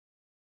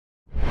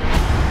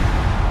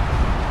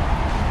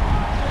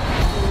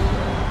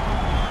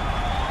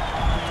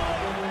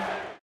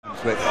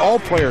But all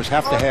players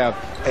have to have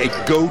a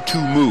go-to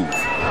move.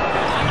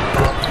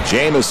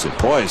 Jamison,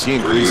 boy, as he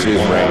increased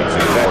his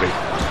range.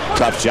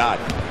 Tough shot,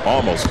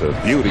 almost a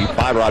beauty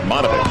by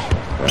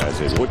Radmanovich,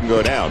 as it wouldn't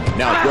go down.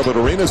 Now Gilbert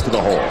Arenas to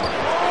the hole.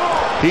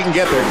 He can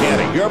get there, can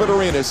he? Gilbert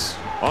Arenas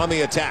on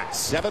the attack.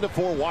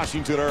 7-4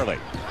 Washington early.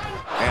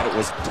 And it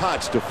was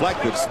touched,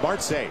 deflected,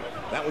 smart save.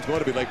 That was going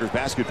to be Lakers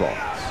basketball.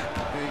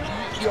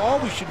 You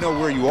always should know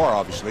where you are,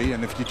 obviously,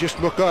 and if you just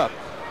look up,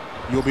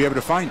 you'll be able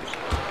to find it.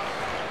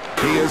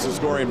 He is a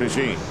scoring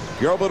machine.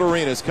 Gilbert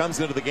Arenas comes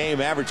into the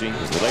game averaging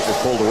as the Lakers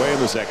pulled away in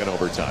the second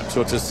overtime.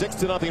 So it's a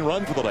 6-0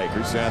 run for the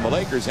Lakers, and the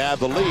Lakers have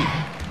the lead.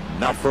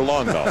 Not for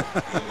long, though.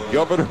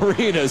 Gilbert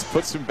Arenas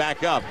puts him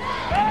back up.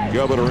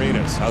 Gilbert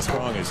Arenas, how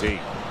strong is he?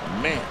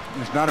 Man.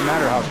 It's not a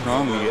matter how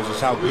strong he is,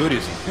 it's how good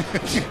is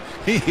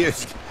he. He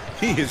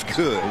is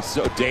good. He's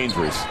so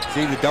dangerous.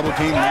 See the double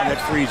team, that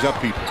frees up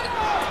people.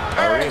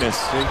 Arenas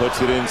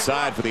puts it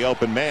inside for the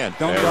open man.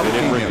 Don't and double they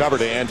didn't team recover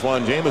to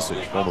Antoine Jamison,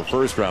 former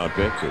first-round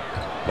pick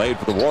that played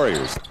for the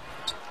Warriors.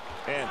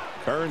 And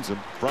turns him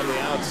from the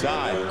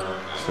outside.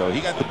 So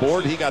he got the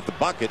board, he got the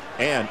bucket,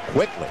 and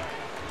quickly,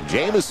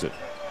 Jamison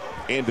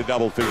into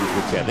double figures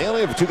with 10. They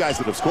only have two guys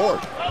that have scored.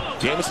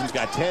 Jamison's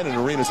got 10 and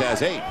Arenas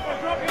has 8.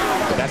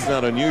 But that's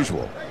not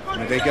unusual.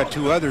 They got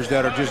two others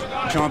that are just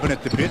chomping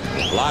at the bit.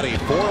 Lottie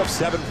 4 of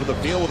 7 for the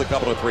field with a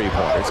couple of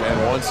three-pointers.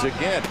 And once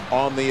again,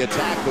 on the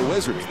attack, the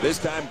Wizards. This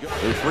time,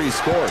 they're 3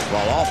 scores,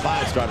 while all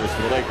 5 starters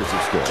for the Lakers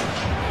have scored.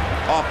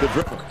 Off the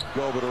dribble,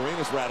 Gilbert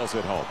Arenas rattles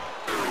it home.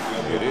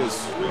 It is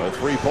a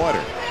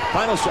three-pointer.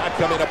 Final shot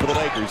coming up for the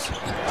Lakers.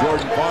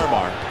 Jordan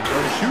Farmar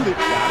going to shoot it.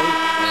 Got it.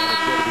 And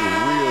it's going to be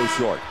real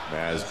short,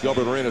 as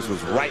Gilbert Arenas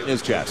was right in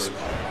his chest.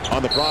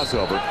 On the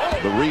crossover,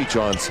 the reach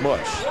on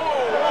Smush.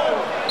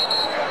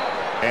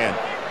 And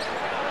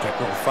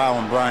technical foul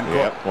on Bryant.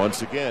 Yep,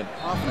 once again.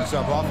 Offense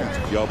up offense.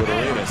 Gilbert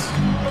Arenas.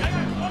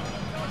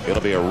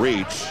 It'll be a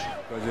reach.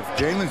 Because if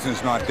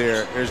Jamison's not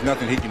there, there's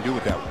nothing he can do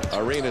with that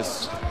one.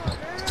 Arenas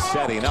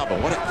setting up,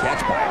 and what a catch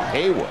by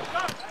Haywood.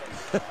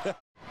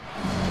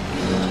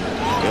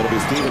 It'll be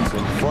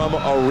Stevenson from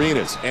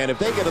Arenas. And if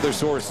they get other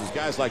sources,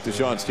 guys like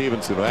Deshaun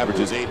Stevenson, who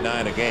averages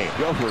 8-9 a game.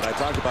 Gilbert, I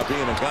talked about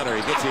being a gunner.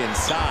 He gets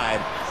inside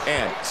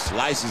and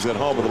slices it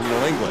home with a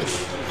little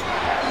English.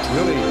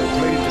 Really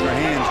played into their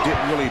hands,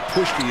 didn't really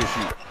push the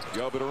issue.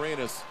 Gilbert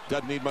Arenas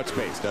doesn't need much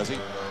space, does he?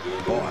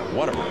 Boy,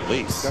 what a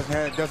release.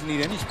 Doesn't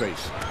need any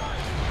space.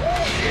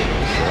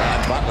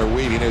 Ron Butler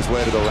weaving his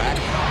way to the rack.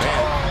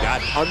 Man,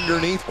 got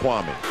underneath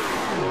Kwame.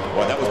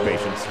 Boy, that was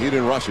patience. He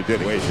didn't rush it, did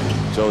he?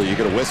 So you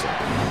get a whistle.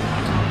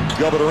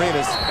 Gilbert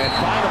Arenas, and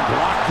Bynum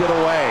blocked it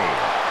away.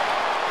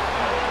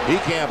 He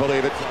can't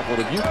believe it. Well,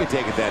 if you can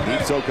take it that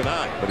deep, so can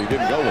I. But he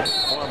didn't go with it.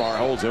 Farmar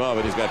holds him up,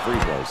 and he's got free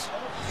throws.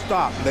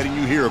 Stop letting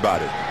you hear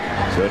about it.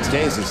 So it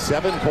stays a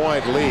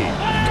 7-point lead.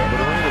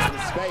 Gilbert Arenas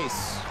with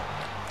space.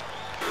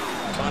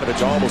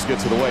 Radmanovich almost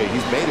gets it away.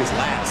 He's made his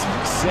last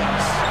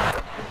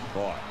 6.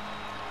 Boy.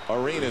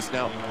 Arenas,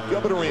 now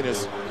Gilbert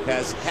Arenas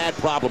has had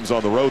problems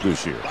on the road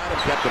this year. Bynum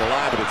kept it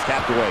alive, but it's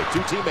tapped away.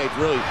 2 teammates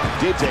really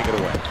did take it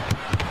away.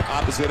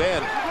 Opposite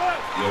end.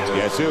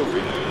 Guess who?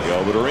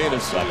 Gilbert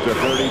Arenas up to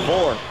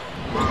 34.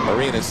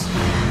 Arenas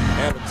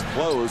heavens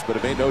closed, but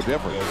it made no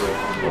difference.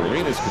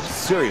 Arenas could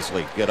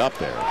seriously get up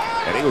there,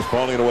 and he was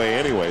falling away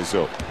anyway.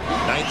 So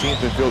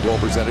 19th in field goal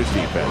percentage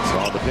defense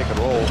on the pick and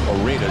roll.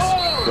 Arenas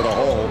to the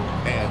hole,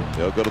 and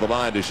they'll go to the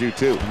line to shoot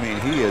 2. I mean,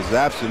 he has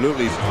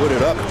absolutely put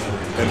it up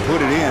and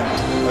put it in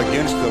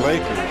against the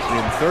Lakers.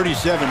 In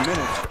 37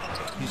 minutes,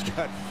 he's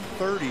got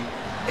 38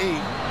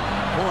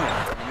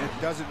 points. And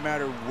it doesn't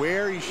matter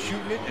where he's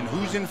shooting it and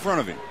who's in front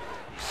of him.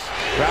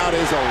 Crowd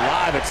is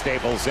alive at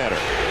Staples Center.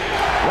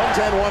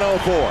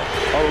 110-104.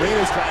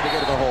 Arenas trying to get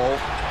to the hole,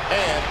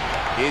 and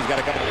he's got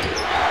a couple.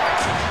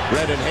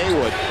 Brendan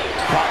Haywood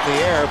caught in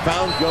the air,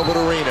 found Gilbert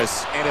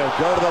Arenas, and he'll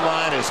go to the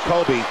line as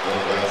Kobe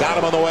got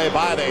him on the way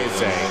by, they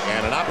say.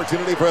 And an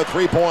opportunity for a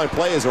 3-point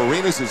play as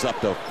Arenas is up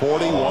to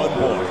 41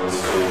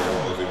 points.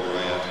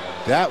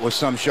 That was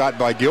some shot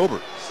by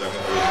Gilbert.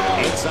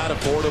 Inside of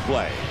 4 to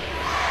play.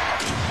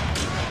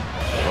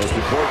 Most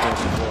important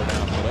for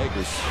now for the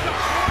Lakers.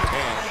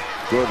 And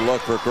good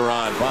look for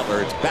Caron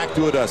Butler. It's back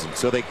to a dozen.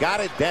 So they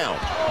got it down,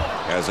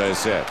 as I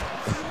said.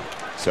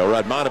 So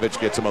Radmanovich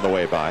gets him on the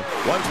way by.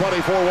 124-120.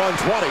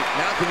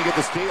 Now can you get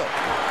the steal?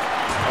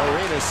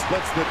 Arenas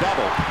splits the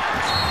double.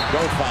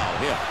 Don't foul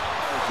him.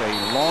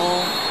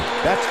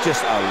 That's just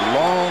a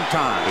long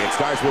time. It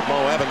starts with Mo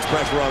Evans.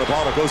 Pressure on the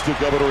ball. It goes to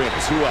Gilbert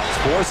Arenas. Who else?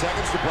 4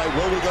 seconds to play.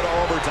 Will we go to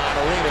overtime?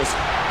 Arenas,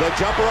 the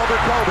jumper over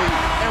Kobe.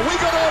 And we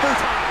go to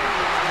overtime.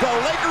 The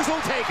Lakers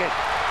will take it.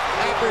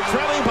 After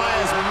trailing by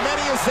as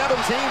many as 17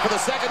 for the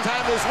second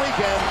time this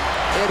weekend,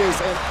 it is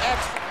an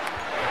extra.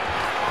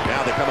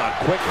 Now they come out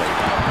quickly.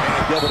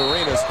 And Gilbert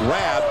Arenas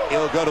grab.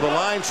 He'll go to the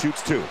line,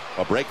 shoots 2.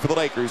 A break for the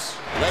Lakers.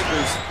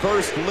 Lakers'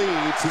 first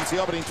lead since the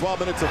opening 12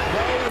 minutes of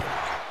play.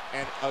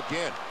 And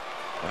again,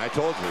 I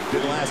told you, it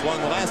didn't last long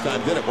the last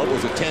time, did it? What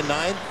was it,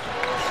 10-9?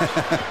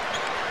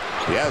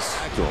 Yes.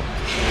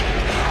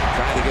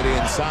 Trying to get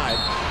inside.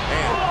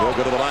 And they'll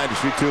go to the line to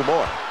shoot 2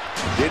 more.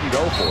 Didn't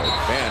go for it.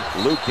 Man,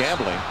 Luke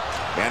gambling,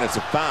 and it's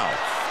a foul.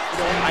 You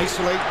don't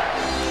isolate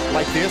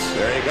like this.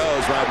 There he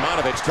goes.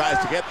 Radmanovich tries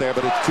to get there,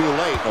 but it's too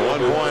late. A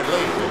 1-point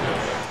lead.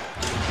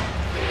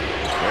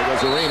 There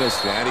goes Arenas,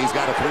 and he's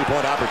got a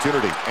 3-point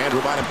opportunity.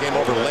 Andrew Bynum came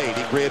over late.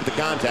 He created the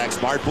contact.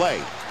 Smart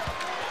play.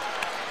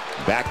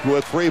 Back to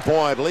a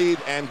 3-point lead,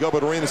 and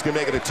Gilbert Arenas can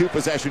make it a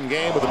 2-possession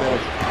game with a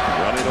minute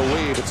running to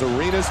lead. It's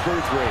Arenas for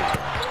 3.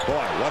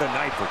 Boy, what a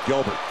night for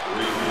Gilbert.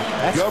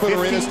 That's Gilbert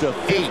Arenas to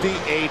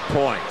 58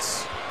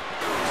 points.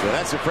 So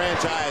that's a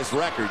franchise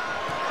record.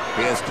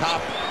 He has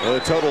topped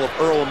the total of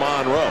Earl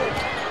Monroe.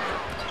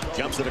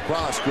 Jumps it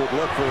across. Good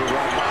look for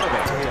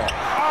Radmanovich.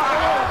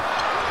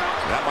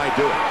 That might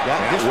do it.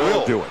 That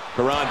will do it.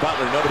 Caron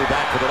Butler, nobody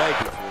back for the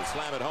Lakers. Will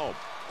slam it home.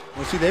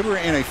 Well, see, they were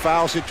in a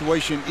foul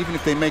situation even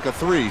if they make a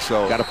 3.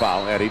 So got a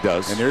foul, and he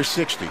does. And there's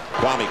 60.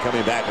 Kwame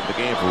coming back into the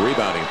game for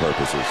rebounding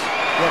purposes.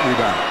 What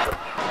rebound?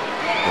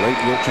 Late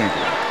Will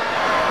Chamberlain.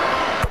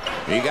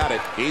 He got it.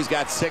 He's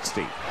got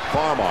 60.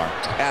 Farmar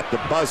at the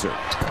buzzer.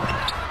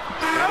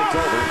 And it's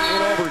over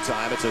in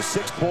overtime. It's a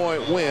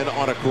 6-point win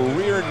on a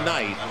career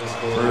night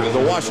for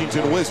the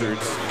Washington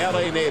Wizards.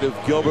 LA native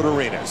Gilbert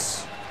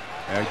Arenas.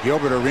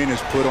 Gilbert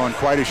Arenas put on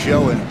quite a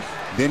show and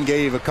then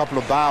gave a couple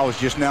of bows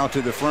just now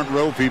to the front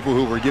row people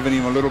who were giving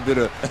him a little bit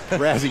of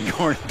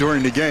razzing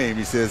during the game.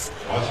 He says,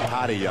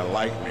 "How do you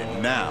like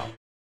me now?"